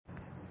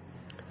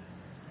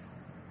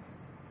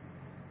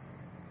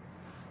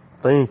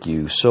Thank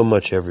you so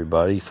much,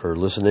 everybody, for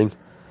listening.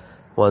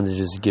 Wanted to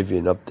just give you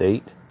an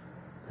update.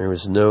 There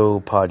was no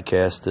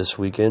podcast this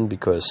weekend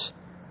because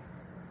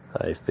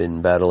I've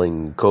been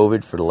battling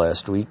COVID for the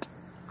last week.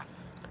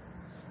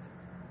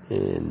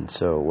 And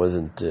so it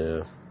wasn't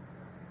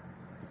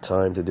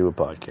time to do a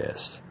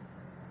podcast.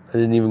 I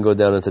didn't even go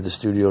down into the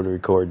studio to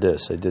record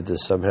this. I did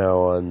this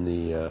somehow on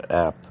the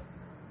app.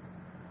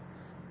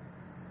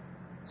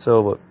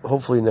 So, but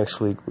hopefully next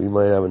week we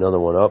might have another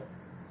one up.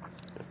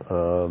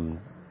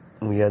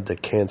 We had to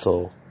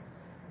cancel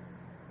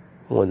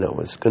one that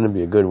was going to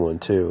be a good one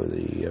too,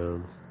 the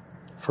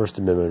First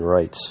Amendment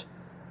rights.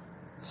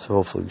 So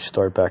hopefully we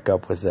start back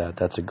up with that.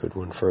 That's a good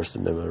one, First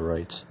Amendment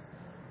rights.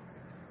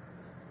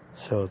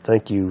 So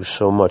thank you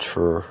so much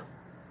for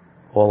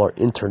all our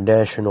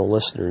international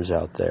listeners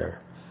out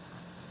there.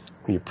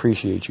 We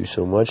appreciate you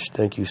so much.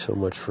 Thank you so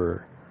much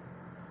for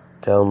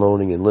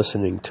downloading and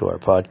listening to our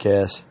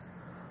podcast.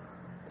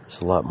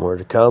 There's a lot more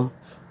to come.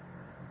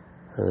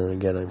 And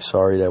again, I'm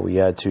sorry that we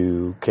had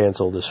to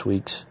cancel this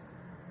week's.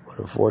 But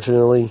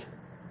unfortunately,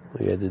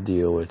 we had to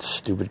deal with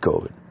stupid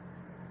COVID.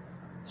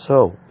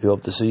 So, we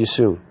hope to see you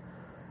soon.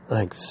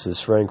 Thanks. This is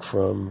Frank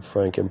from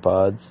Frank and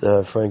Paul's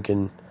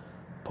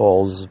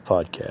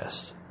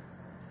podcast.